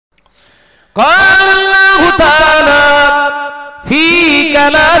قال الله تعالى في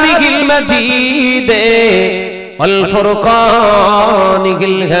كلامه المجيد والفرقان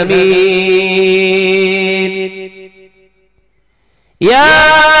الحميد يا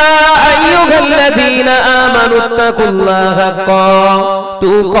أيها الذين آمنوا اتقوا الله حق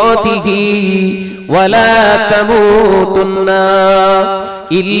تقاته ولا تموتن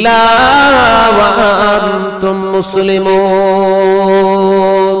إلا وأنتم مسلمون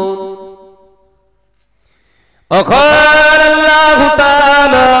وقال الله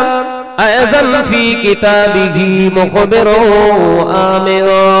تعالى أيضا في كتابه مخبرا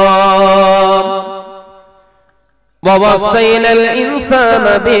آمرا ووصينا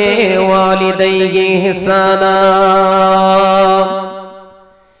الإنسان بوالديه إحسانا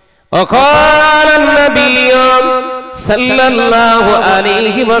وقال النبي صلى الله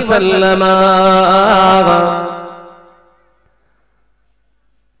عليه وسلم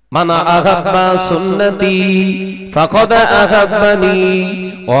من أحب سنتي فقد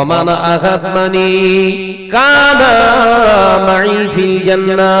أحبني ومن أحبني كان معي في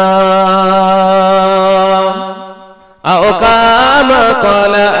الجنة أو كما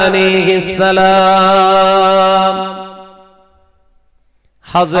قال عليه السلام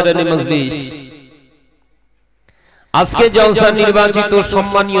حاضرین মজলিস আজকে জলসা নির্বাচিত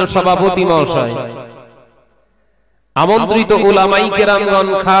সম্মানীয় সভাপতি মহাশয় আমন্ত্রিত উলামায়ে কেরামগণ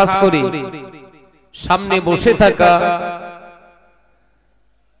খাস করে সামনে বসে থাকা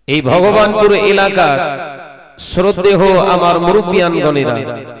এই ভগবানপুর এলাকার শ্রদ্ধেয় আমার মুরব্বিয়ানগণেরা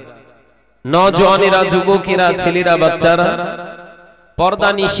নওজওয়ানেরা যুবকেরা ছেলেরা বাচ্চারা পর্দা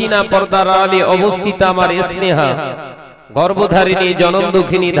নিশিনা পর্দার আড়ালে অবস্থিত আমার স্নেহা গর্ভধারিণী জনম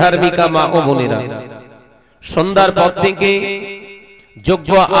দুঃখিনী ধার্মিকা মা ও বোনেরা সন্ধ্যার পর থেকে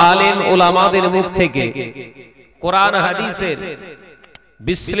যোগ্য আলেম ওলামাদের মুখ থেকে কোরআন হাদিসের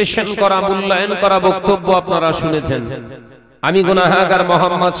বিশ্লেষণ করা মূল্যায়ন করা বক্তব্য আপনারা শুনেছেন আমি গুনাহগার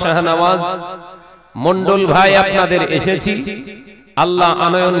মোহাম্মদ শাহনওয়াজ মন্ডল ভাই আপনাদের এসেছি আল্লাহ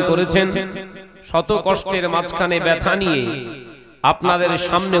আনয়ন করেছেন শত কষ্টের মাঝখানে ব্যথা নিয়ে আপনাদের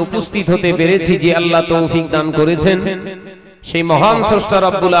সামনে উপস্থিত হতে পেরেছি যে আল্লাহ তৌফিক দান করেছেন সেই মহান স্রষ্টা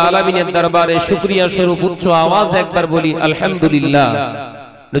রব্বুল আলামিনের দরবারে শুকরিয়া স্বরূপ উচ্চ আওয়াজ একবার বলি আলহামদুলিল্লাহ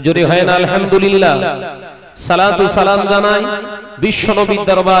জোরে হয় না আলহামদুলিল্লাহ সালাতু সালাম জানাই বিশ্ব নবীর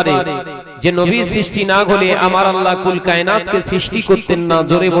দরবারে যে নবী সৃষ্টি না হলে আমার আল্লাহ কুল কায়নাতকে সৃষ্টি করতেন না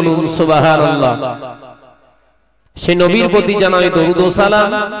জোরে বলুন সুবহানাল্লাহ সেই নবীর প্রতি জানাই দরুদ ও সালাম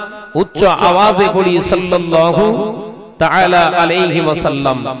উচ্চ আওয়াজে পড়ি সাল্লাল্লাহু তাআলা আলাইহি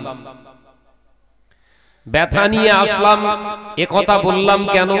ওয়াসাল্লাম ব্যথা নিয়ে আসলাম এ কথা বললাম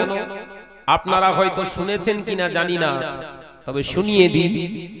কেন আপনারা হয়তো শুনেছেন কিনা জানি না তবে শুনিয়ে দিই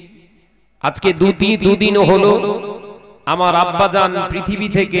আজকে দুদিন হলো আমার আব্বাজান পৃথিবী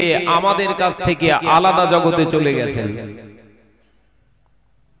থেকে আমাদের কাছ থেকে আলাদা জগতে চলে গেছেন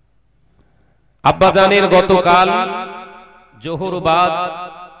আব্বাজানের গতকাল জোহর বাদ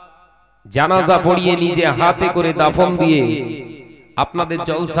জানাজা পড়িয়ে নিজে হাতে করে দাফন দিয়ে আপনাদের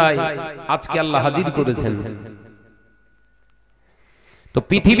জলসায় আজকে আল্লাহ হাজির করেছেন তো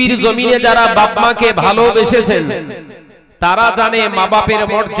পৃথিবীর জমিনে যারা বাপ মাকে ভালোবেসেছেন তারা জানে মা বাপের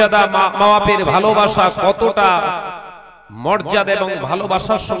মর্যাদা মা বাপের ভালোবাসা কতটা মর্যাদা এবং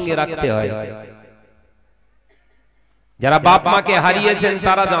ভালোবাসার সঙ্গে রাখতে হয় যারা বাপ মাকে হারিয়েছেন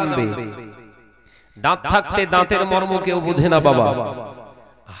তারা জানবে দাঁত থাকতে দাঁতের মর্ম কেউ বুঝে না বাবা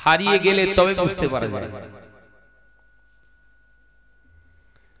হারিয়ে গেলে তবে বুঝতে পারা যায়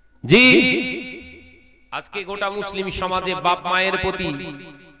জি আজকে গোটা মুসলিম সমাজে বাপ মায়ের প্রতি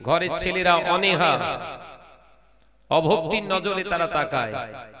ঘরের ছেলেরা অনেহা অভক্তির নজরে তারা তাকায়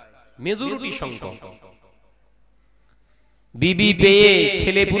মেজরিটি সংখ্যক বিবি পেয়ে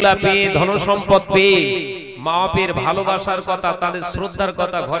ছেলেপুলা পেয়ে ধন সম্পদ পেয়ে মা বাপের ভালোবাসার কথা তাদের শ্রদ্ধার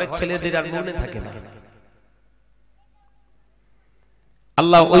কথা ঘরের ছেলেদের আর মনে থাকে না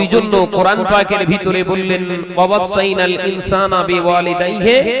আল্লাহ ওই জন্য কোরআন পাকের ভিতরে বললেন ওয়াসাইনাল ইনসানা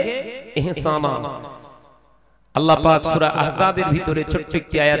বিওয়ালিদাইহি ইহসানা আল্লাহ পাক সূরা আহজাবের ভিতরে ছোট্ট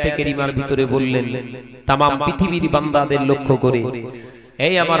একটি আয়াতে কারিমার ভিতরে বললেন तमाम পৃথিবীর বান্দাদের লক্ষ্য করে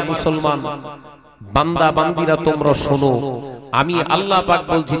এই আমার মুসলমান বান্দা বান্দীরা তোমরা শোনো আমি আল্লাহ পাক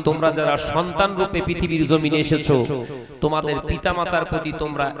বলছি তোমরা যারা সন্তান রূপে পৃথিবীর জমিনে এসেছো তোমাদের পিতামাতার প্রতি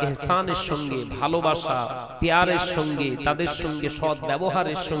তোমরা ইহসানের সঙ্গে ভালোবাসা প্যারের সঙ্গে তাদের সঙ্গে সৎ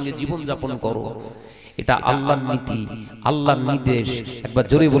ব্যবহারের সঙ্গে জীবন যাপন করো এটা আল্লাহর নীতি আল্লাহর নির্দেশ একবার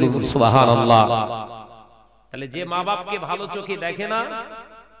জোরে বলুন সুবহানাল্লাহ তাহলে যে মা বাপকে ভালো চোখে দেখে না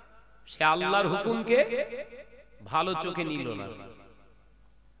সে আল্লাহর হুকুমকে ভালো চোখে নিল না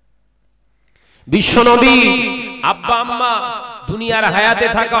বিশ্বনবী আব্বা আম্মা দুনিয়ার হায়াতে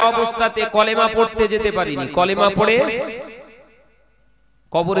থাকা অবস্থাতে কলেমা পড়তে যেতে পারিনি, কলেমা পড়ে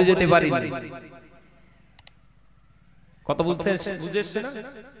কবরে যেতে পারিনি। কত বুঝেছে না?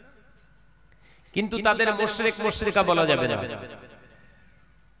 কিন্তু তাদের মুশরিক মুশরিকা বলা যাবে না।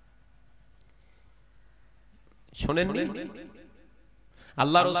 শোনেননি,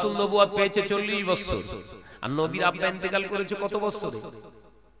 আল্লাহ রাসূল নবুয়ত পেয়েছে 40 বছর, আর নবীর আব্বা ইন্তেকাল করেছে কত বছরে?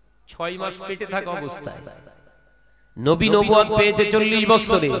 6 মাস পেটে থাকা অবস্থায়। নবী নবুয়ত পেয়েছে 40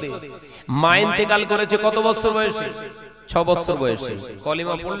 বছরে, মা ইন্তেকাল করেছে কত বছর বয়সে? 6 বছর বয়সে।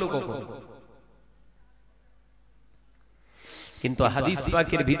 কলিমা পড়লো কখন? কিন্তু হাদিস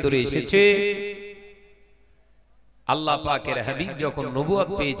পাকের ভিতরে এসেছে আল্লাহ পাকের হাবিব যখন নবুয়ত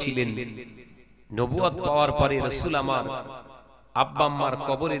পেয়েছিলেন, নবুয়ত পাওয়ার পরে রাসূল আমার আব্বা আম্মার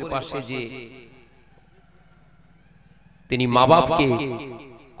কবরের পাশে যে তিনি মা বাপকে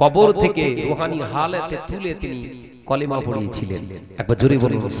কবর থেকে রূহানি হালাতে তুলে তিনি কলেমা পড়িয়েছিলেন। একবার জোরে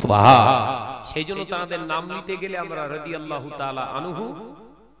বলুন সুবহান। সেইজন্য তাদের নাম নিতে গেলে আমরা রাদিয়াল্লাহু তাআলা আনহু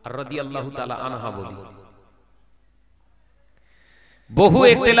আর রাদিয়াল্লাহু তাআলা আনহা বলি। বহু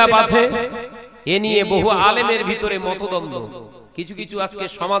ইখতিলাফ আছে এ নিয়ে, বহু আলেমের ভিতরে মতদ্বন্দ্ব। কিছু কিছু আজকে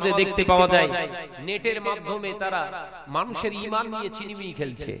সমাজে দেখতে পাওয়া যায়, নেটের মাধ্যমে তারা মানুষের ঈমান নিয়ে ছিনিমিনি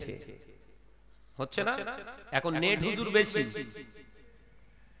খেলছে। হচ্ছে না? এখন নেট হুজুর বেশি।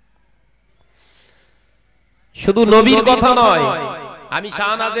 শুধু নবীর কথা নয়, আমি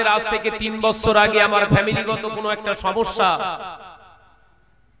শাহনাজের আজ থেকে 3 বছর আগে আমার ফ্যামিলিগত কোনো একটা সমস্যা,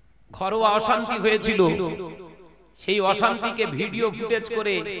 ঘরোয়া অশান্তি হয়েছিল, সেই অশান্তিকে ভিডিও ফুটেজ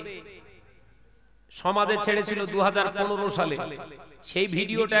করে সমাজে ছেড়েছিল 2015 সালে। সেই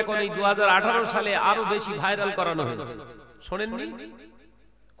ভিডিওটা এখন এই 2018 সালে আরো বেশি ভাইরাল করানো হয়েছে। শোনেননি?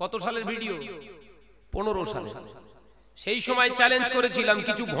 কত সালের ভিডিও? 15 সালে। সেই সময় চ্যালেঞ্জ করেছিলাম,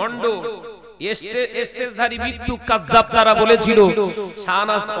 কিছু ভণ্ড স্টেজধারী মৃত্যু কাজ্জাব তারা বলেছিল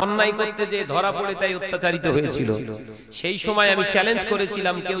শাহনাজ অন্যায় করতে যে ধরা পড়ে তাই অত্যাচারিত হয়েছিল। সেই সময় আমি চ্যালেঞ্জ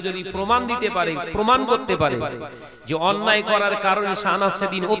করেছিলাম, কেউ যদি প্রমাণ দিতে পারে, প্রমাণ করতে পারে যে অন্যায় করার কারণে শাহনাজ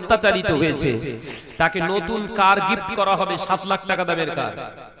সেদিন অত্যাচারিত হয়েছে, তাকে নতুন কার গিফট করা হবে, 7 লাখ টাকা দামের কার।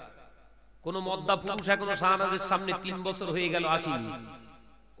 কোন মদ্দা পুরুষ এখনো শাহনাজের সামনে 3 বছর হয়ে গেল আসেনি।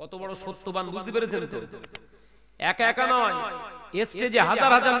 কত বড় সত্যবান, বুঝতে পেরেছেন তো? একা একা নয়, স্টেজে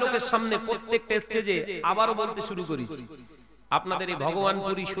হাজার হাজার লোকের সামনে, প্রত্যেকটা স্টেজে আবারও বলতে শুরু করেছি। আপনাদের এই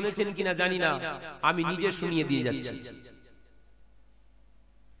ভগবানপুরী শুনেছেন কিনা জানি না, আমি নিজে শুনিয়ে দিয়ে যাচ্ছি।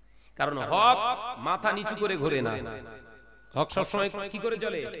 কারণ হক মাথা নিচু করে ঘোরে না, হক সবসময় কি করে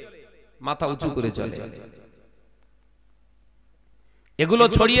চলে? মাথা উঁচু করে চলে। এগুলো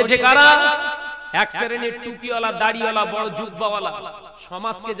ছড়িয়েছে কারা? এক শ্রেণীর টুপিওয়ালা, দাড়িওয়ালা, বড় জুব্বাওয়ালা,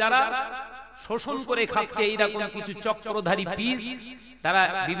 সমাজকে যারা শোষণ করে খাচ্ছে, এইরকম কিছু চক্রধারী পিস, তারা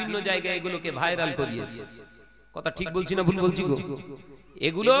বিভিন্ন জায়গায় এগুলোকে ভাইরাল করিয়েছে। কথা ঠিক বলছি না ভুল বলছি গো?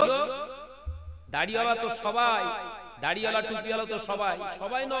 এগুলো দাড়িওয়ালা তো সবাই, দাড়িওয়ালা টুপিওয়ালা তো সবাই,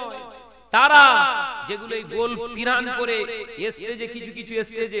 সবাই নয়। তারা যেগুলো এই গোল পিরান করে স্টেজে, কিছু কিছু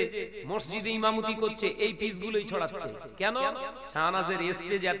স্টেজে মসজিদে ইমামতি করছে, এই পিসগুলোই ছড়াচ্ছে। কেন? শাহনাজের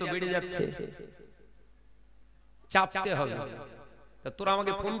স্টেজ এত বেড়ে যাচ্ছে, চাপতে হবে। তোরা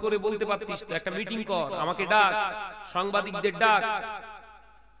আমাকে ফোন করে বলতে পারতিস তো, একটা মিটিং কর, আমাকে ডাক, সাংবাদিকদের ডাক,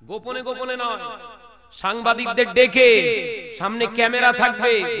 গোপনে গোপনে নয়, সাংবাদিকদের ডেকে, সামনে ক্যামেরা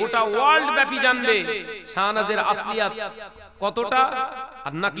থাকবে, গোটা ওয়ার্ল্ড ব্যাপী জানবে শাহনাজের আসলিয়াত কতটা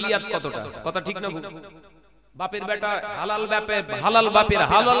আর নকলিয়াত কতটা। কথা ঠিক না ভুল? বাপের বেটা হালাল বাপের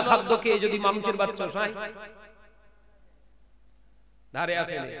হালাল খাদ্য খেয়ে যদি মানুষের বাচ্চা হয়, ধারে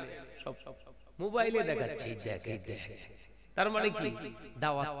আসে সব মোবাইলে দেখাচ্ছে, দেখ, তার মানে কি?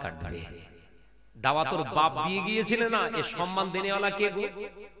 দাওয়াত কাটবে। দাওয়াত তোর বাপ দিয়ে গিয়েছিল না? এ সম্মান দেনেওয়ালা কে গো?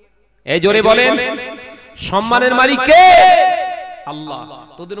 এই জোরে বলেন, সম্মানের মালিক কে? আল্লাহ।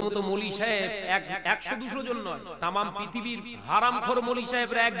 তোদের মতো মৌলী সাহেব 100-200 জন নয়, তাম পৃথিবীর হারামখোর মৌলী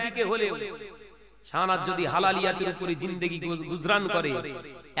সাহেবরা একদিকে হলেও শাহনাজ যদি হালালিয়াতের উপরে জিন্দেগি গুজরান করে,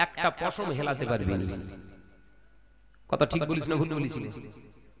 একটা পশম হেলাতে পারবে না। কথা ঠিক বলিস না ভুল বলিস?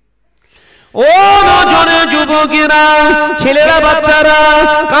 ও নজনে যুবকেরা, ছেলেরা, বাচ্চারা,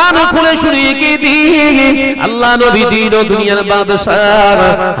 কান খুলে শুনিয়ে কি দিয়ে আল্লাহ নবী দিন দুনিয়ার বাদশাহ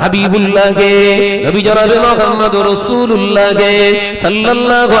হাবিবুল্লাহকে, নবী জনাবে মুহাম্মদ রাসূলুল্লাহকে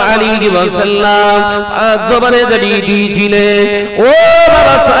সাল্লাল্লাহু আলাইহি ওয়াসাল্লাম পাক জবানে জানিয়ে দিয়েছিলেন, ও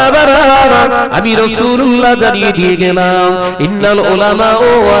বাবা সাহাবারা, আমি রাসূলুল্লাহ জানিয়ে দিয়ে গেলাম, ইন্নাল উলামা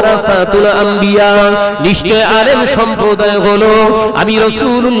ওয়ারাসাতুল আম্বিয়া, নিশ্চয় আলেম সম্প্রদায় হলো আমি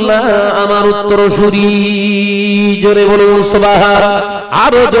রাসূলুল্লাহ আমার উত্তরসূরি। জোরে বলুন সুবহান,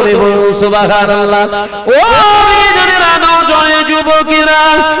 আরো জোরে বলুন সুবহানাল্লাহ। ও জানেরা নজরে যুবকেরা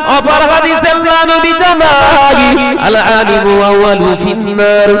অপর হাদিসে নবী জানাই আল আলিমু আউয়ালু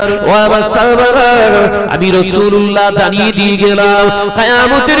ফিন্নার ওয়া মাসাবারা আমি রাসূলুল্লাহ জানিয়ে দিয়ে গেলাম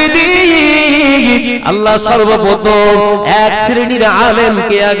কিয়ামতের দিন আল্লাহ সর্বপ্রথম এক শ্রেণীর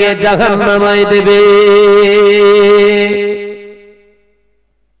আলেমকে আগে জাহান্নামে দেবে।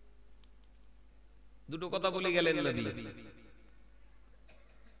 দুটো কথা বলে গেলেন নবী।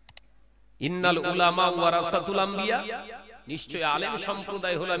 ইন্নাল উলামা ওয়ারাসাতুল আম্বিয়া, নিশ্চয় আলেম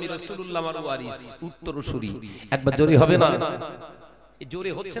সম্প্রদায় হলো আমি রাসূলুল্লাহ আমার ওয়ারিস, উত্তরসূরি। একবার জোরে হবে না? এই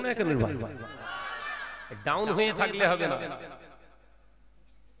জোরে হচ্ছে না কেন ভাই? ডাউন হয়ে থাকলে হবে না।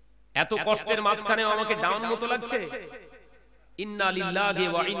 এত কষ্টের মাঝখানে আমাকে ডাউন মতো লাগছে। ইন্না লিল্লাহি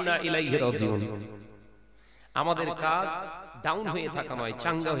ওয়া ইন্না ইলাইহি রাজিউন। আমাদের কাজ ডাউন হয়ে থাকা নয়,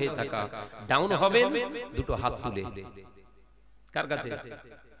 চাঙ্গা হয়ে থাকা। ডাউন হবেন দুটো হাত তুলে। কার কাছে?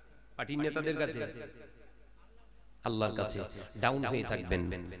 পার্টির নেতাদের কাছে? আল্লাহর কাছে ডাউন হয়ে থাকবেন।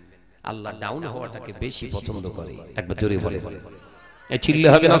 আল্লাহ ডাউন হওয়াটাকে বেশি পছন্দ করে। একবার জোরে বলে এই চিল্লে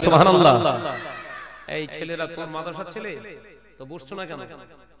হবে না সুবহানাল্লাহ। এই ছেলেরা তোর মাদ্রাসার ছেলে তো বসছো না কেন?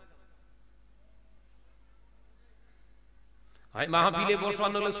 ভাই মাহফিলে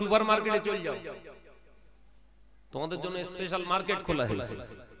বসবান হলে সুপার মার্কেটে চলে যাও, তোমাদের জন্য স্পেশাল মার্কেট খোলা হয়েছে।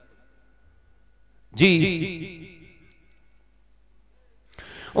 জি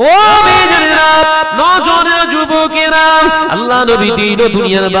ও মেয়েরা নজরে যুবকেরা আল্লাহ নবী দিন ও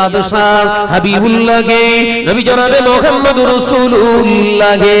দুনিয়ার বাদশা হাবিবুল্লাহকে নবী জনাবে মুহাম্মদুর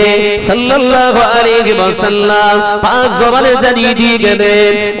রাসূলুল্লাহকে সাল্লাল্লাহু আলাইহি ওয়াসাল্লাম পাক জবানে জানিয়ে দিয়ে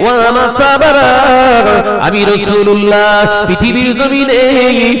গেলেন ওয়া মাসাবারা আমি রাসূলুল্লাহ পৃথিবীর জমিনে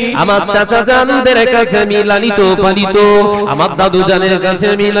আমার চাচা জানদের কাছে আমি লালিত পালিত, আমার দাদু জানের কাছে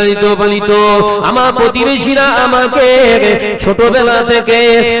আমি লালিত পালিত, আমার প্রতিবেশীরা আমাকে ছোটবেলা থেকে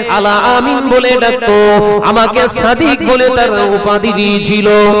আলা আমিন বলে ডাকতো, আমাকে সাদিক বলে তার উপাধি দিয়েছিল।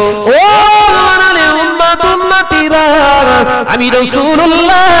 ও আমারে উম্মত উম্মতিরা আমি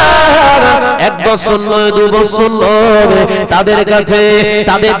রাসূলুল্লাহ এক বছর নয় দু বছর নয় তাদের কাছে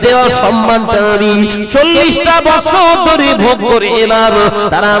তাদের দেওয়া সম্মানটা আমি 40টা বছর ধরে ভোগ করে এলাম।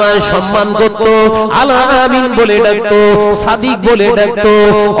 তারা আমায় সম্মান করত, আলা আমিন বলে ডাকতো, সাদিক বলে ডাকতো।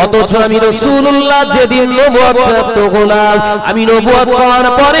 অথচ আমি রাসূলুল্লাহ যেদিন নবুয়ত প্রাপ্ত হলাম, আমি নবুয়ত পাওয়ার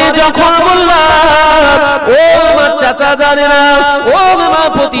পরে যখন বললাম ও আমার চাচা জানেরা, ও আমার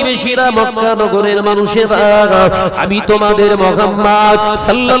প্রতিবেশীরা, মক্কা নগরের মানুষেরা, আমি তোমাদের মুহাম্মদ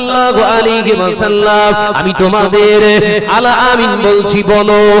সাল্লাল্লাহু আলাইহি ওয়াসাল্লাম আমি তোমাদের আলা আমিন বলছি,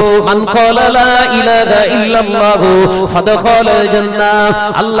 বলো মান ক্বালা লা ইলাহা ইল্লাল্লাহু ফাদখালাল জান্নাহ।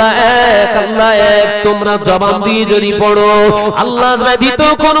 আল্লাহ এক, আল্লাহ এক, তোমরা জবান দিয়ে যদি পড়ো আল্লাহ ব্যতীত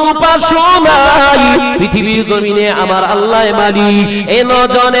কোনো উপাস্য নাই পৃথিবীর জমিনে, আমার আল্লাহ মালিক। এ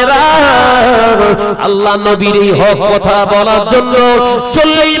নজনেরা আল্লাহ নবীর এই হক কথা বলার জন্য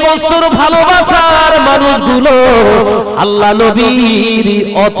 40 বছর ভালোবাসার মানুষগুলো আল্লাহ নবীর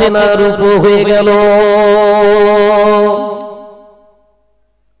অচেনা রূপ হয়ে গেল।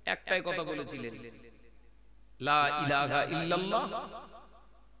 একটাই কথা বলেছিলেন, লা ইলাহা ইল্লাল্লাহ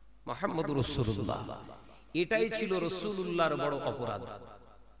মুহাম্মাদুর রাসূলুল্লাহ। এটাই ছিল রাসূলুল্লাহর বড় অপরাধ।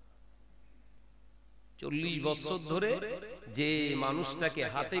 40 বছর ধরে যে মানুষটাকে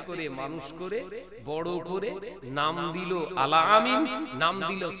হাতে করে মানুষ করে বড় করে নাম দিল আলা আমিন, নাম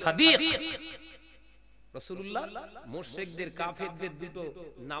দিল সাদিক। রাসূলুল্লাহ মুশরিকদের কাফেরদের দুটো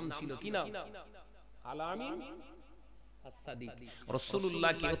নাম ছিল, কি নাম? আলা আমিন আর সাদিক।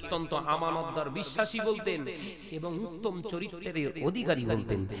 রাসূলুল্লাহকে অত্যন্ত আমানতদার বিশ্বাসী বলতেন এবং উত্তম চরিত্রের অধিকারী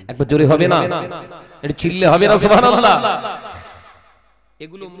বলতেন। একবার জোরে হবে না? এটা চিল্লে হবে না সুবহানাল্লাহ?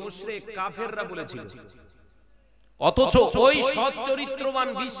 এগুলো মুশরিক কাফেররা বলেছিল। অথচ ওই সৎ চরিত্রবান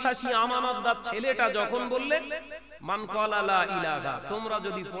বিশ্বাসী আমানতদার ছেলেটা যখন বললেন মান ক্বালা লা ইলাহা, তোমরা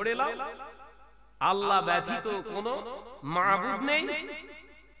যদি পড়ে নাও আল্লাহ ব্যতীত কোনো মাবুদ নেই,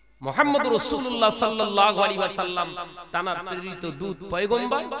 মুহাম্মদুর রাসূলুল্লাহ সাল্লাল্লাহু আলাইহি ওয়াসাল্লাম তার প্রেরিত দূত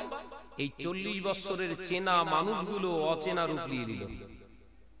পয়গম্বর, এই 40 বছরের চেনা মানুষগুলো অচেনা রূপ নিয়ে নিল।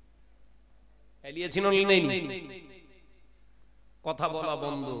 এলিয়েছিল নেই, কথা বলা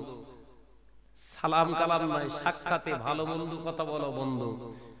বন্ধ, সালাম কালাম নাই, সাক্ষাতে ভালো মন্দ কথা বলা বন্ধ।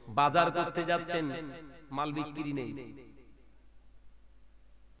 বাজার করতে যাচ্ছেন, মাল বিক্রি নেই,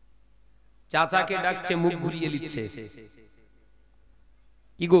 চাচাকে ডাকছে, মুখ ঘুরিয়ে নিচ্ছে।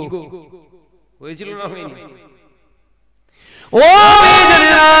 কি গো হয়েছিল না হয়নি? ও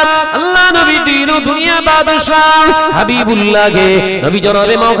মেয়েরা, আল্লাহ নবী দিন ও দুনিয়া বাদশাহ হাবিবুল্লাহ গে নবী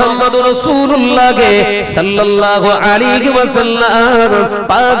জনাবে মুহাম্মদুর রাসূলুল্লাহ গে সাল্লাল্লাহু আলাইহি ওয়াসাল্লাম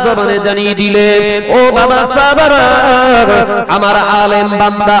পাঁচ জবানে জানিয়ে দিলেন, ও বাবা সাহাবারা, আমার আলেম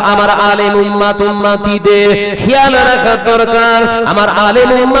বান্দা, আমার আলেম উম্মত উম্মতিদের খেয়াল রাখা দরকার। আমার আলেম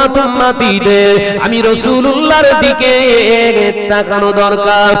উম্মত উম্মতিদের আমি রাসূলুল্লাহর দিকে তাকানো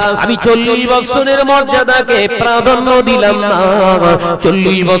দরকার। আমি 40 বছরের মর্যাদাকে প্রাধান্য দিলাম না,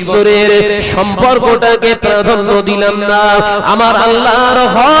 40 বছরের সম্পর্কটাকে প্রাধান্য দিলাম না। আমার আল্লাহর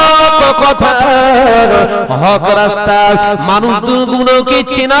হক কথা, হক রাস্তা মানুষগুলোকে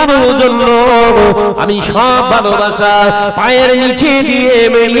চেনানোর জন্য আমি সব ভালোবাসা পায়ের নিচে দিয়ে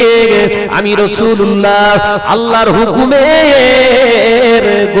বেরিয়ে আমি রাসূলুল্লাহ আল্লাহর হুকুমের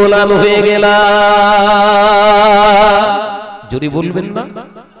গোলাম হয়ে গেলাম। যদি বলবেন না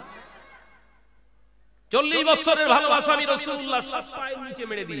 40 বছরের ভালোবাসা আমি রাসূলুল্লাহ সব পায়ের নিচে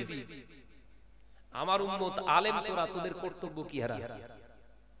মেরে দিয়েছি। আমার উম্মত আলেম তোরা, তোদের কর্তব্য কি হারা?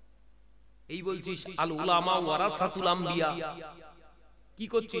 এই বলছিস আল উলামা ওয়ারাসাতুল আম্বিয়া, কি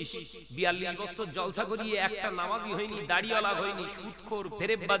করছিস? 42 বছর জলসা করিয়ে একটা নামাজি হয়নি, দাড়িওয়ালা হয়নি, সুদখোর,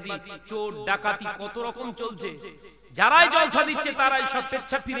 ফেরেববাজি, চোর, ডাকাতি কত রকম চলছে। যারাই জলসা দিচ্ছে তারাই সব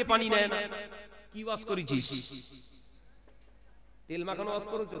পেচ্ছা ফিরে পানি নেয় না। কি ওয়াজ করেছিস? তেল মাখানো ওয়াজ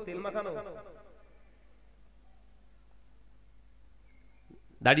করেছো? তেল মাখানো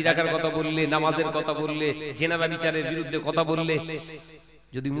দাড়ি রাখার কথা বললে, নামাজের কথা বললে, জেনা ব্যভিচারের বিরুদ্ধে কথা বললে,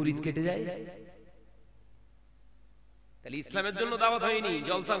 যদি মুরিদ কেটে যায় তাহলে ইসলামের জন্য দাওয়াত হয়নি,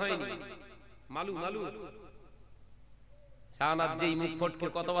 জলসা হয়নি। মালু মালু শাহনাজ যেই মুখ ফটকে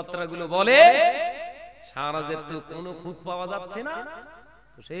কথাবার্তা গুলো বলে, শাহনাজের তো কোনো খুঁত পাওয়া যাচ্ছে না,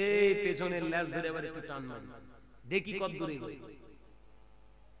 তো সেই পেছনের ল্যাজ ধরে এবার একটু টান মান দেখি কত দূরে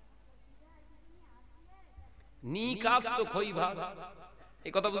নি কাজ তো খই ভাব।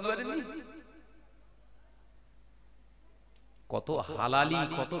 এই কথা বুঝতে পারেননি? কত হালালি,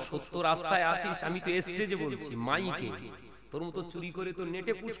 কত সত্য রাস্তায় আছিস। আমি তো স্টেজে বলছি, মাইকে, তোর মতো চুরি করে তো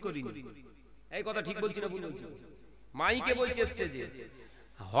নেটে পুশ করিনি। এই কথা ঠিক বলছি না ভুল বলছি? মাইকে বলছে স্টেজে।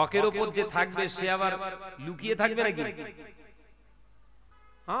 হকের উপর যে থাকবে সে আবার লুকিয়ে থাকবে নাকি?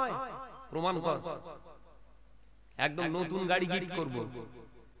 হ্যাঁ, প্রমাণ কর। একদম নতুন গাড়ি গিফট করব,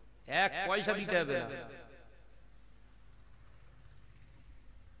 1 পয়সা দিতে হবে না।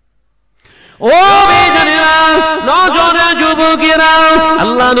 ও বেজনেরা, নজরা যুবকেরা,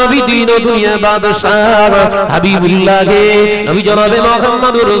 আল্লাহ নবী দিন ও দুনিয়া বাদশাহ হাবিবুল্লাহ গে নবী জনাবে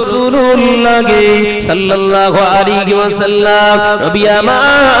মুহাম্মদুর রাসূলুল্লাহ গে সাল্লাল্লাহু আলাইহি ওয়াসাল্লাম নবী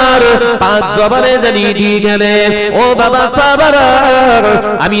আমার পাঁচ জবানে জানিয়ে দিয়ে গেলেন, ও বাবা সাহাবারা,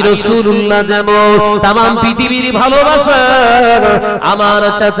 আমি রাসূলুল্লাহ যেমন तमाम পৃথিবীর ভালোবাসা আমার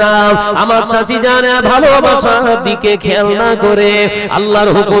চাচা, আমার চাচি জানে ভালোবাসার দিকে খেয়াল না করে আল্লাহর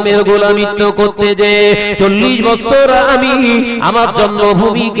হুকুমের গোলামিত্ব করতে যে 40 বছর আমি আমার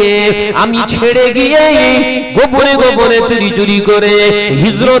জন্মভূমিকে আমি ছেড়ে গিয়ে গোপনে গোপনে চুরি চুরি করে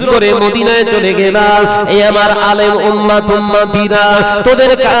হিজরত করে মদিনায় চলে গেলাম। এই আমার আলেম উম্মত উম্মতিরা,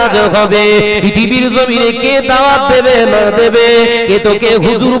 তোদের কাজ হবে পৃথিবীর জমিনে কে দাওয়াত দেবে না দেবে, কে তোকে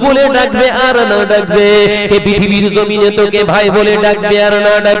হুজুর বলে ডাকবে আর না ডাকবে, কে পৃথিবীর জমিনে তোকে ভাই বলে ডাকবে আর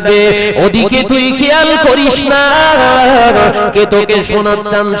না ডাকবে, ওদিকে তুই খেয়াল করিস না। কে তোকে সোনার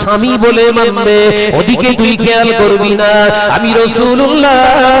চান স্বামী বলে মানবে, ওদিকে তুই খেয়াল করবি না। আমি রাসূলুল্লাহ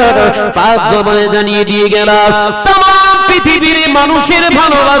পাঁচ জবানে জানিয়ে দিয়ে গেলাম, तमाम পৃথিবীর মানুষের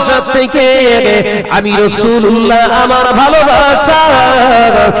ভালোবাসা থেকে আমি রাসূলুল্লাহ আমার ভালোবাসা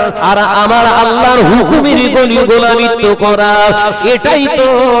আর আমার আল্লাহর হুকুমের গোলামিত্ব করা, এটাই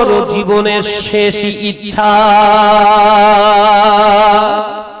তোর জীবনের শেষ ইচ্ছা।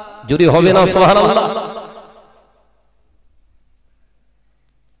 যদি হবে না সুবহানাল্লাহ।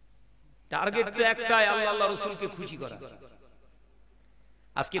 টার্গেট তো একটাই, আল্লাহ রাসূলকে খুশি করা।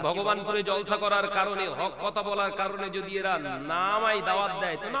 আজকে ভগবান করে জলসা করার কারণে, হক কথা বলার কারণে যদি এরা নামাই দাওয়াত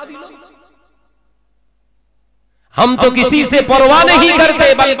দেয় তো না দিল। हम तो किसी से परवाह नहीं करते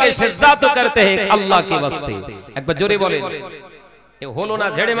बल्कि सिजदा तो करते हैं अल्लाह के वास्ते। একবার জোরে বলেন, এ হলো না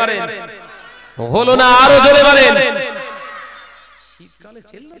ঝেড়ে মারেন, হলো না আরো জোরে বলেন। শীতকালে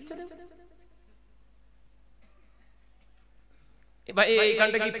চেল্লাচ্ছে না এ ভাই, এই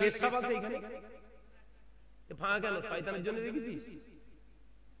কানটা কি পেশাব আছে এখানে? এ ভাঙা কেন? শয়তানের জন্য রেখেছিস?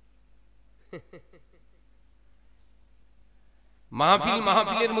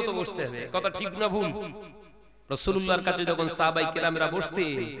 মাহফিলের মতো বসতে হবে, কথা ঠিক না ভুল? রাসূলুল্লাহর কাছে যখন সাহাবায়ে কেরামরা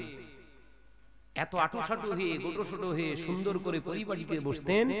বসতেন, এত আঁটুসাঁটু হয়ে গোটোসোটো হয়ে সুন্দর করে পরিপাটিকে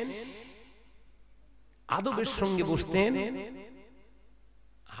বসতেন, আদবের সঙ্গে বসতেন,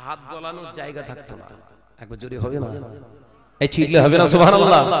 হাত গলানোর জায়গা থাকতো না। একবার জোরে হবে না? এই চিল্লে হবে না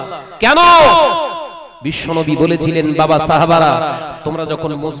সুবহানাল্লাহ? কেন? বিশ্বনবী বলেছিলেন, বাবা সাহাবারা, তোমরা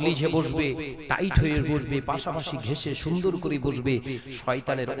যখন মজলিসে বসবে টাইট হয়ে বসবে, পাশাপাশি ঘেঁষে সুন্দর করে বসবে,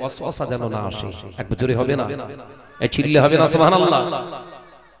 শয়তানের ওয়াসওয়াসা যেন না আসে। একবার জোরে হবে না? এই চিল্লে হবে না সুবহানাল্লাহ?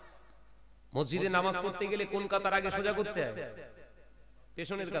 মসজিদে নামাজ পড়তে গেলে কোন কাতার আগে সোজা করতে হয়?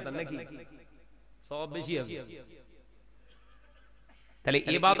 পেছনের কাতার নাকি? সওয়াব বেশি হবে। তাহলে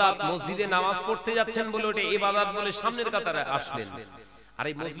ইবাদত, মসজিদে নামাজ পড়তে যাচ্ছেন বলে ওটা ইবাদত বলে সামনের কাতারে আসলেন, আর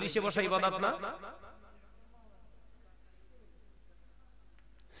এই মজলিসে বসা ইবাদত না?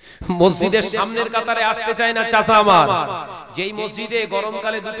 মসজিদের সামনের কাতারে আসতে চায় না চাচা আমার, যেই মসজিদে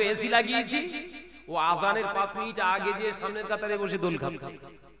গরমকালে দুটো এসি লাগিয়েছি, ও আজানের 5 মিনিট আগে যে সামনের কাতারে বসে দোল খাচ্ছে।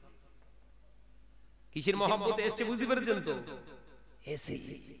 কিসের মহব্বতে এসছে বুঝতে পেরেছেন তো? এসি।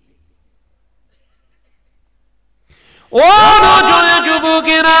 ও নজরে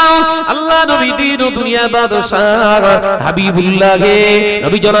যুবকেরা, আল্লাহ নবী দিন ও দুনিয়া বাদশাহ হাবিবুল্লাহ গে,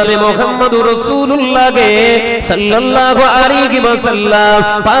 নবী জনাবে মুহাম্মদুর রাসূলুল্লাহ গে সাল্লাল্লাহু আলাইহি ওয়াসাল্লাম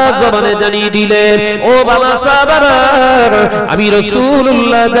পাক জবানে জানিয়ে দিলেন, ও বাবা সাহাবারা, আমি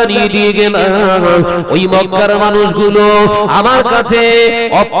রাসূলুল্লাহ জানিয়ে দিয়ে গেলাম, ওই মক্কার মানুষগুলো আমার কাছে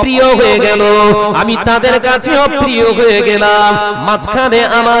অপ্রিয় হয়ে গেল, আমি তাদের কাছে অপ্রিয় হয়ে গেলাম, মাঝখানে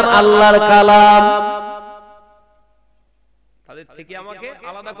আমার আল্লাহর কালাম তাদের থেকে আমাকে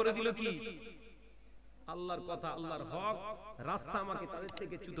আলাদা করে দিল। কি? আল্লাহর কথা, আল্লাহর হক, রাস্তা আমাকে তাদের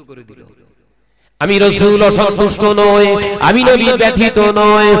থেকে চ্যুত করে দিল। আমি রাসূল অসন্তুষ্ট নই, আমি নবী ব্যথিত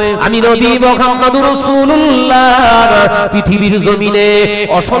নই, আমি নবী মুহাম্মদুর রাসূলুল্লাহ পৃথিবীর জমিনে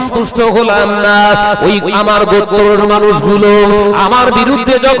অসন্তুষ্ট হলাম না। ওই আমার গোত্রের মানুষগুলো আমার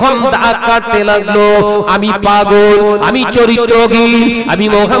বিরুদ্ধে যখন দাগ কাটতে লাগলো, আমি পাগল, আমি চরিত্রহীন, আমি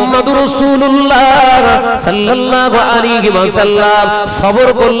মুহাম্মদুর রাসূলুল্লাহ সাল্লাল্লাহু আলাইহি ওয়াসাল্লাম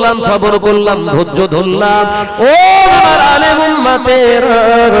সবর করলাম, ধৈর্য ধরলাম। ও আমার আলেম উম্মতের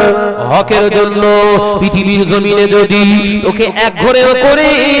হকের জন্য পৃথিবীর জমিনে যদি তোকে এক ঘরেও করে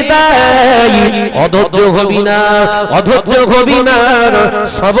দেয়, অধৈর্য হবি না,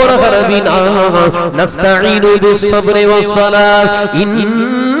 সবর হারবি না। নাস্তাঈনু বিস-সাবরি ওয়াস-সালাত,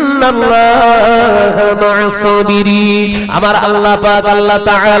 ইন্নাল্লাহা মা'আস সাবিরিন। আমার আল্লাহ পাক আল্লাহ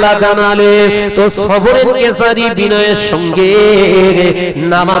তাআলা জানালে তো সবরের কেসারি বিনয়ের সঙ্গে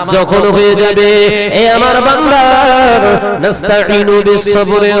নামাজ যখন হয়ে যাবে, এ আমার বান্দা, নাস্তাঈনু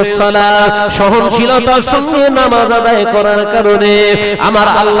বিস-সাবরি ওয়াস-সালাত, সহনশীলতার সঙ্গে নামাজ আদায় করার কারণে আমার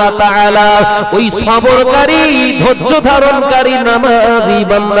আল্লাহ তাআলা ওই সবরকারী, ধৈর্য ধারণকারী নামাজি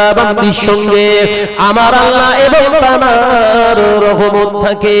বান্দা বান্দির সঙ্গে আমার আল্লাহ এবং তার রহমত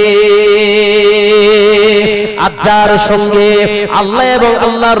থাকে। আর যার সঙ্গে আল্লাহ এবং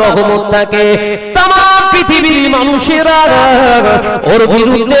আল্লাহর রহমত থাকে, তাম পৃথিবীর মানুষেরা ওর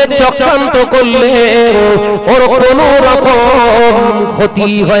বিরুদ্ধে চক্রান্ত করলে ওর কোনো রকম ক্ষতি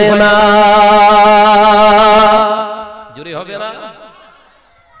হয় না। জোরে হবে না?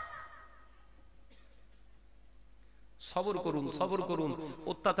 সবর করুন।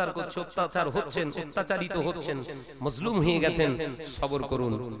 অত্যাচার করছে, অত্যাচার হচ্ছেন, অত্যাচারিত হচ্ছেন, মজলুম হয়ে গেছেন, সবর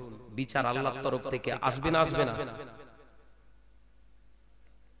করুন। বিচার আল্লাহর তরফ থেকে আসবে না?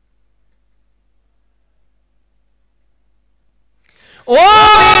 ও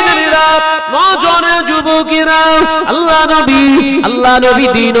নজরে যুবকেরা, আল্লাহ নবী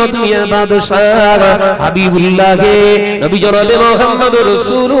দিন ও দুনিয়ার বাদশাহ হাবিবুল্লাহ গে, নবী জনাবে মুহাম্মদুর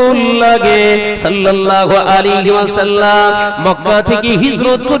রাসূলুল্লাহ গে সাল্লাল্লাহু আলাইহি ওয়াসাল্লাম মক্কা থেকে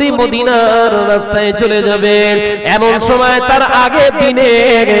হিজরত করে মদিনার রাস্তায় চলে যাবেন। এমন সময় তার আগের দিনে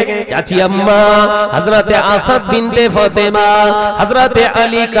চাচি আম্মা হযরতে আসাদ বিনতে ফাতেমা, হযরতে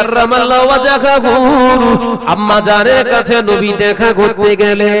আলী কাররামাল্লাহু ওয়াজহাহু আম্মা জানের কাছে নবী দেখা করতে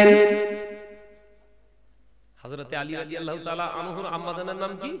গেলেন। হযরতে আলী রাদিয়াল্লাহু তাআলা আনহুর আম্মা জানের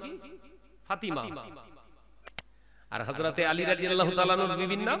নাম কি? ফাতিমা। আর হযরতে আলী রাদিয়াল্লাহু তাআলা আনহুর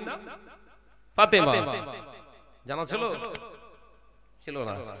বিবির নাম ফাতেমা। জানা ছিল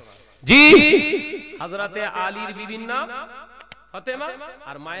না? জি, হযরতে আলীর বিবির নাম ফাতেমা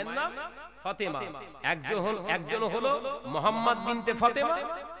আর মায়ের নাম ফাতেমা। একজন হলো মুহাম্মদ বিনতে ফাতেমা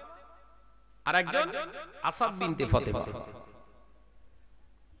আর একজন আসাদ বিনতে ফাতেমা।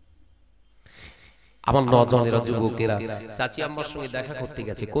 আমার নজরের যুবকেরা চাচি আম্মার সঙ্গে দেখা করতে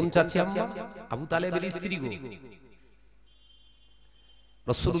গেছে। কোন চাচি আম্মা? আবু তালেবের স্ত্রী গো।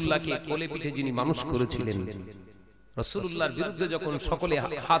 রাসূলুল্লাহকে কোলে পিঠে যিনি মানুষ করেছিলেন, রাসূলুল্লাহর বিরুদ্ধে যখন সকলে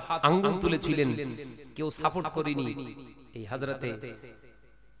হাত আঙ্গুল তুলেছিলেন, কেউ সাপোর্ট করেনি, এই হযরতে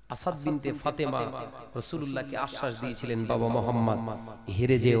আসাদ বিনতে ফাতেমা রাসূলুল্লাহকে আশ্বাস দিয়েছিলেন, বাবা মুহাম্মদ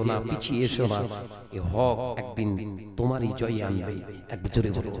হেরে যেও না, পিছিয়ে এসো না, এই হক একদিন তোমারই জয় আনবে। এক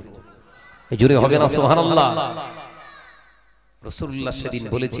জোরে বলো, জোরে হবে না সুবহানাল্লাহ? রাসূলুল্লাহ সেদিন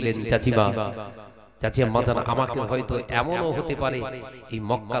বলেছিলেন, চাচিমা চাচি আম্মা জান, আমাকে হয়তো এমনও হতে পারে এই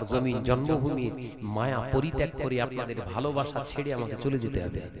মক্কার জমিন জন্মভূমি মায়া পরিত্যাগ করে আপনাদের ভালোবাসা ছেড়ে আমাকে চলে যেতে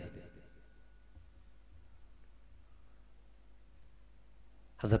হবে।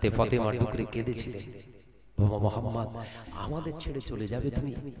 হযরতে ফাতেমা টুকরে কেঁদেছিলেন, বাবা মুহাম্মদ আমাদের ছেড়ে চলে যাবে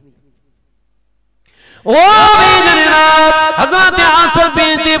তুমি? ও মেয়েরা, হযরতে আয়েশা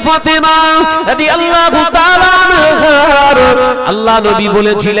বিনতে ফাতেমা রাদিয়াল্লাহু তাআলা আনহা, আল্লাহ নবী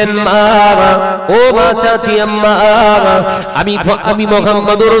বলেছিলেন, মা ও মা চাচি আম্মা, আমি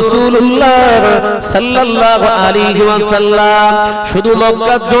মুহাম্মদুর রাসূলুল্লাহ সাল্লাল্লাহু আলাইহি ওয়াসাল্লাম শুধু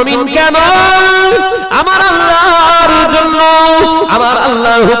মক্কার জমিন কেন, আমার আল্লাহর জন্য, আমার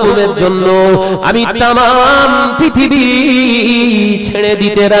আল্লাহর হুকুমের জন্য আমি তামাম পৃথিবী ছেড়ে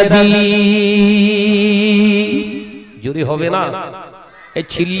দিতে রাজি। জোরে হবে না, এই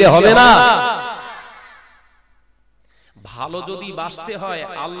ছিললে হবে না। ভালো যদি বাঁচতে হয়,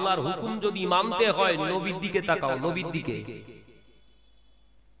 আল্লাহর হুকুম যদি মানতে হয়, নবীর দিকে তাকাও, নবীর দিকে।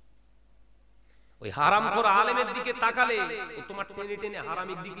 ওই হারামখোর আলেমের দিকে তাকালে ও তোমার টেনে টেনে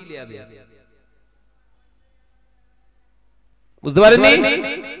হারামের দিকেই নিয়ে যাবে। বুঝতে পারেননি?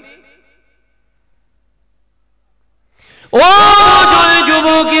 ও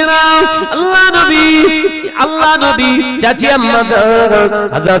যুবকেরা, আল্লাহ নবী চাচি আম্মা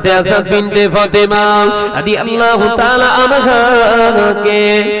হযরতে আয়েশা বিনতে ফাতেমা রাদিয়াল্লাহু তাআলা আনহাকে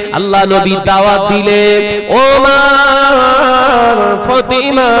আল্লাহ নবী দাওয়াত দিলেন, ও মা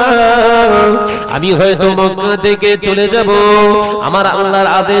ফাতেমা, আমি হয়তো মক্কা থেকে চলে যাব আমার আল্লাহর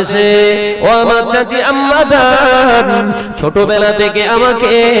আদেশে। ও আমার চাচি আম্মা জান, ছোটবেলা থেকে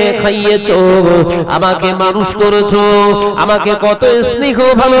আমাকে খাইয়েছো, আমাকে মানুষ করেছো, আমাকে কত স্নেহ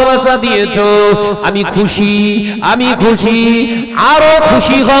ভালোবাসা দিয়েছো, আমি খুশি, আমি খুশি, আরো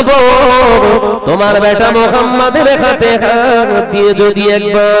খুশি হব তোমার বেটা মুহাম্মাদের হাতে হাত দিয়ে যদি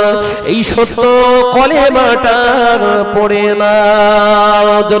একবার এই সত্য কলেমাটা পড়ে না।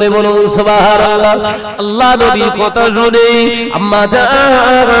 জোরে বলুন সুবহানাল্লাহ। আল্লাহ নবীর কথা শুনে আম্মা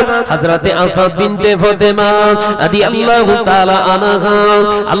জান হযরতে আয়েশা বিনতে ফাতেমা রাদিয়াল্লাহু তাআলা আনহা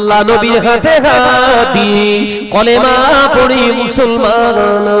আল্লাহ নবীর হাতে হাত দিয়ে কলেমা পড়ে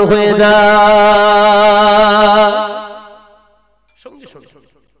মুসলমান হয়ে যায়। সঙ্গে সঙ্গে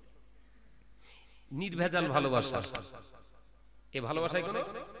নির্ভেজাল ভালোবাসা, এ ভালোবাসায় কোনো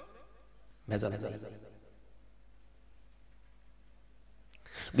ভেজাল নেই।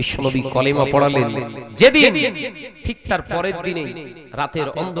 বিশ্বনবী কলেমা পড়ালেন যেদিন, ঠিক তার পরের দিনে রাতের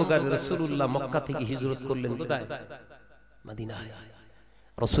অন্ধকারে রাসূলুল্লাহ মক্কা থেকে হিজরত করলেন কোথায়? মদিনায়।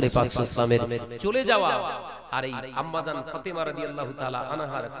 রাসূল পাক সাল্লাল্লাহু আলাইহি ওয়াসাল্লামের চলে যাওয়া আর এই আম্মাজান ফাতেমা রাদিয়াল্লাহু তাআলা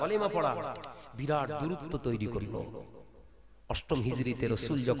আনহার কলেমা পড়া বিরাট দূরত্ব তৈরি করলো। অষ্টম হিজরিতে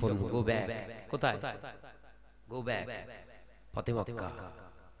রাসূল যখন গো ব্যাক, কোথায় গো ব্যাক, ফতে মক্কা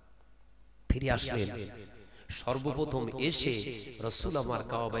ফিরে আসলেন, সর্বপ্রথম এসে রাসূল আমার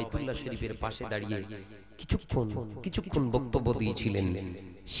কাবা বাইতুল্লাহ শরীফের পাশে দাঁড়িয়ে কিছুক্ষণ বক্তব্য দিয়েছিলেন।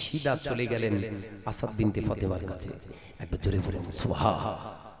 সিধা চলে গেলেন আসাদ বিনতে ফাতেমার কাছে। একবার জোরে বলুন সুবহানাল্লাহ।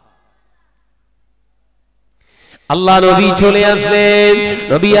 আল্লাহ নবী চলে আসলেন,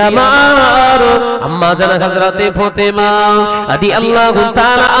 নবী আমার আম্মা জান হযরতে ফাতেমা রাদিয়াল্লাহু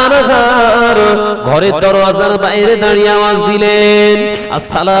তাআলা আনহার ঘরের দরওয়াজার বাইরে দাঁড়িয়ে আওয়াজ দিলেন,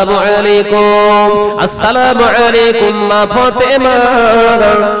 আসসালামু আলাইকুম, আসসালামু আলাইকুম মা ফাতেমা,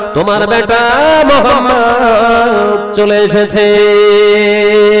 তোমার বেটা মুহাম্মদ চলে এসেছে।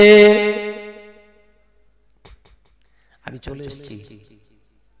 আমি চলে এসেছি।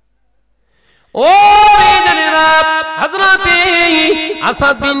 ও মেয়েরা, হযরতে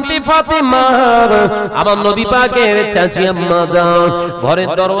আসাদ বিনতে ফাতেমা আমার নবী পাকের চাচি আম্মা জান ঘরের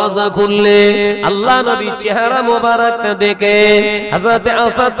দরওয়াজা খুললে আল্লাহ নবীর চেহারা মোবারকটা দেখে হযরতে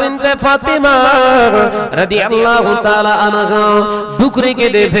আসাদ বিনতে ফাতেমা রাদিয়াল্লাহু তাআলা আনহা বুকরে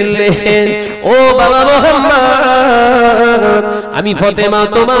কেঁদে ফেললেন। ও বাবা মুহাম্মদ, আমি ফাতেমা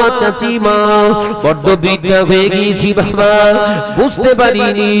তোমার চাচি মা বড্ড বৃদ্ধা হয়ে গিয়েছি বাবা, বুঝতে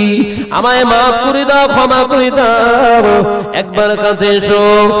পারিনি, আমায় মাফ করে দাও, ক্ষমা করে দাও, একবার কাছে এসো।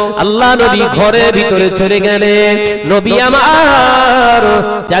 আল্লাহ নবী ঘরের ভিতরে চলে গেলেন। নবী আমার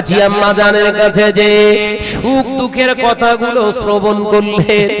চাচি আম্মা জানের কাছে যে সুখ দুঃখের কথাগুলো শ্রবণ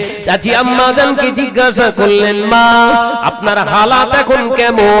করলেন, চাচি আম্মা জানকে জিজ্ঞাসা করলেন, মা আপনার হালাত এখন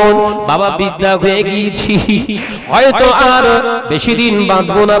কেমন? বাবা বৃদ্ধা হয়ে গিয়েছি, হয়তো আর বেশি দিন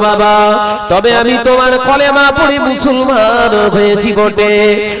বাঁচবো না বাবা, তবে আমি তোমার কলেমা পড়ে মুসলমান হয়েছি বটে,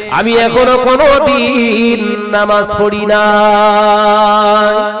 আমি এখনো কোনদিন নামাজ পড়ি না।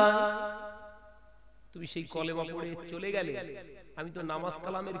 তুমি সেই কলেমা পড়ে চলে গেলে, আমি তো নামাজ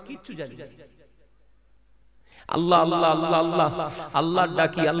কালামের কিচ্ছু জানি না। আল্লাহ আল্লাহ আল্লাহ আল্লাহ আল্লাহর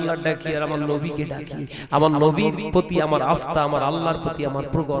ডাকি, আল্লাহর ডাকি, আর আমার নবীকে ডাকি। আমার নবীর প্রতি আমার আস্থা, আমার আল্লাহর প্রতি আমার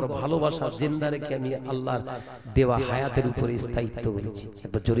প্রগাঢ় ভালোবাসা জিন্দা রেখে আমি আল্লাহর দেওয়া হায়াতের উপরে স্থায়িত্ব করেছি।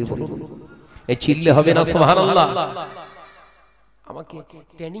 একবার জোরে বলুন, এই চিল্লে হবে না সুবহানাল্লাহ? আমাকে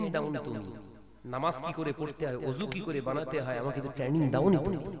ট্রেনিং দাও না তুমি, নামাজ কি করে পড়তে হয়, ওযু কি করে বানাতে হয়, আমাকে তো ট্রেনিং দাও না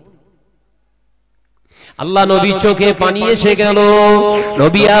তুমি। আল্লাহ নবী চোখে পানি এসে গেল।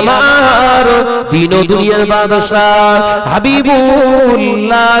 নবী আমার দিন ও দুনিয়ার বাদশা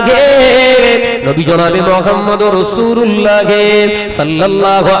হাবিবুল্লাহ গে, নবী জনাবে মুহাম্মদ রাসূলুল্লাহ গে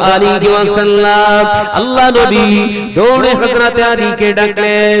সাল্লাল্লাহু আলাইহি ওয়াসাল্লাম। আল্লাহ নবী দৌড়ে হযরত আলীকে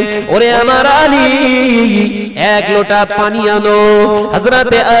ডাকলেন, ওরে আমার আলী, এক লোটা পানি আনো।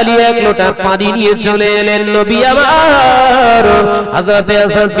 হযরত আলী এক লোটা পানি নিয়ে চলে এলেন। নবী আমার হযরত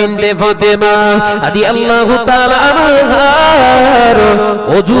হাসান বিনতে ফাতেমা রাদিয়াল্লাহু তাআলা আনহার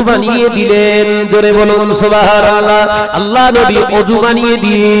ওযু বানিয়ে দিলেন। জোরে বলুন সুবহানাল্লাহ। আল্লাহ নবী ওযু বানিয়ে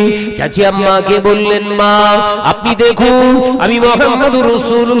দিয়ে চাচি আম্মাকে বললেন, মা আপনি দেখুন আমি মুহাম্মদুর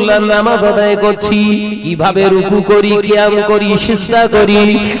রাসূলুল্লাহ নামাজ আদায় করছি, কিভাবে রুকু করি, কিয়াম করি, সিজদা করি।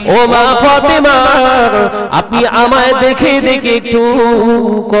 ও মা ফাতেমা, আপনি আমায় দেখে দেখে একটু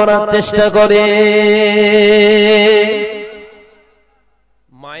করার চেষ্টা করে।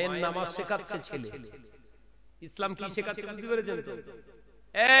 মায়ের নামাজ শেখাচ্ছে ছেলে। ইসলাম কি শেখাচ্ছে বুঝতে পেরেছেন তো?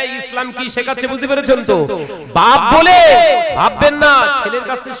 এই ইসলাম কি শেখাচ্ছে বুঝতে পেরেছেন তো? বাপ বলে ভাববেন না ছেলের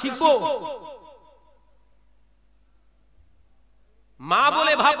কাছ থেকে শিখবো, মা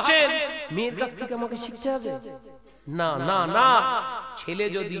বলে ভাবছেন মেয়ের কাছ থেকে আমাকে শিখতে হবে। না না না, ছেলে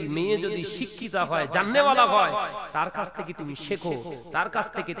যদি মেয়ে যদি শিক্ষিতা হয়, জাননেওয়ালা হয়, তার কাছ থেকে তুমি শেখো, তার কাছ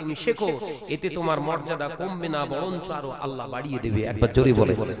থেকে তুমি শেখো। এতে তোমার মর্যাদা কমবে না, বরঞ্চ আরো আল্লাহ বাড়িয়ে দেবে। একবার জোরে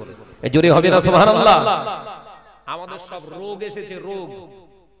বলে, জোরে হবে না সুবহানাল্লাহ? আমাদের সব রোগ এসেছে, রোগ,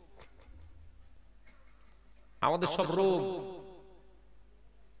 আমাদের সব রোগ।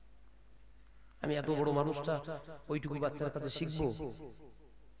 আমি এত বড় মানুষটা ওইটুকু বাচ্চার কাছে শিখবো,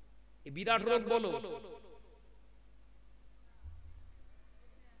 এই বিরাট রোগ বলো।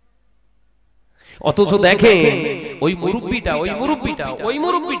 অথচ দেখে ওই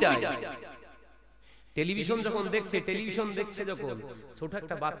মুরব্বিটা টেলিভিশন যখন দেখছে, যখন ছোট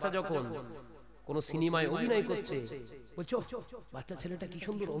একটা বাচ্চা যখন কোন সিনেমায় অভিনয় করছে, বলছো বাচ্চা ছেলেটা কি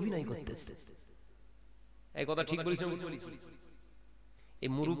সুন্দর অভিনয় করতেছে। এই কথা ঠিক বলিস? এই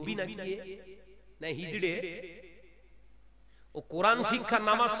মুরব্বি নাকি না হিজড়ে, ও কোরআন শিক্ষা,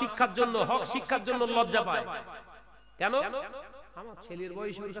 নামাজ শিক্ষার জন্য, হক শিক্ষার জন্য লজ্জা পায়। কেন? আমার ছেলের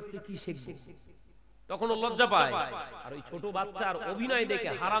বয়স ওর কাছ থেকে কি শিখবে, তখন ও লজ্জা পায়। আর ওই ছোট বাচ্চার অভিনয় দেখে,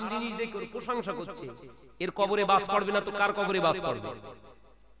 হারাম জিনিস দেখে ওর প্রশংসা করছে। এর কবরে বাস পড়বে না তো কার কবরে বাস পড়বে?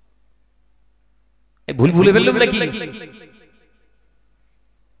 ভুল ভুলে ফেললাম নাকি?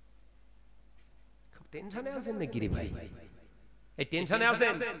 টেনশনে আছেন নাকি রে ভাই? এই টেনশনে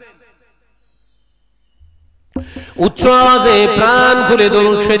আছেন? উচ্চ আওয়াজে প্রাণ খুলে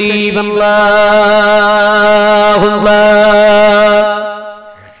দরুদ শরীফ আল্লাহুম্মা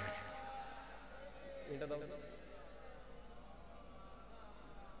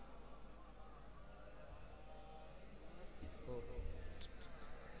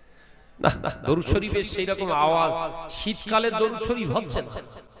দরুদ শরীফের সেই রকম আওয়াজ শীতকালের দরুদ শরীফ হচ্ছে না,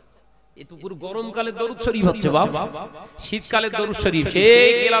 এত পুরো গরমকালের দরুদ শরীফ হচ্ছে। বাবা শীতকালের দরুদ শরীফ,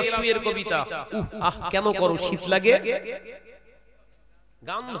 সেই ক্লাস 2 এর কবিতা, কেন করো শীত লাগে,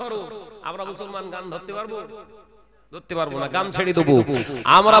 গান ধরো। আমরা মুসলমান গান ধরতে পারবো? ধরতে পারবো না, গান ছেড়ে দেবো।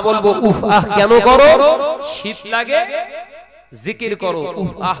 আমরা বলবো কেন করো শীত লাগে, জিকির করো।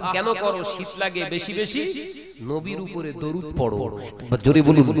 কেন করো শীত লাগে, বেশি বেশি নবীর উপরে দরুদ পড়ো। জোরে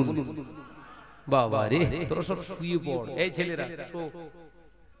বলুন বাবা রে, তোরা সব শুয়ে পড়। এই ছেলেরা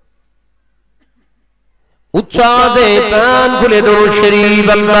উচ্চ আওয়াজে প্রাণ খুলে দরুদ শরীফ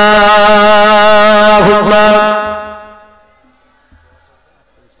আল্লাহুম্মা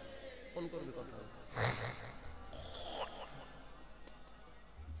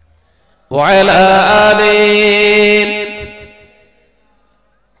ওয়া আলা আলি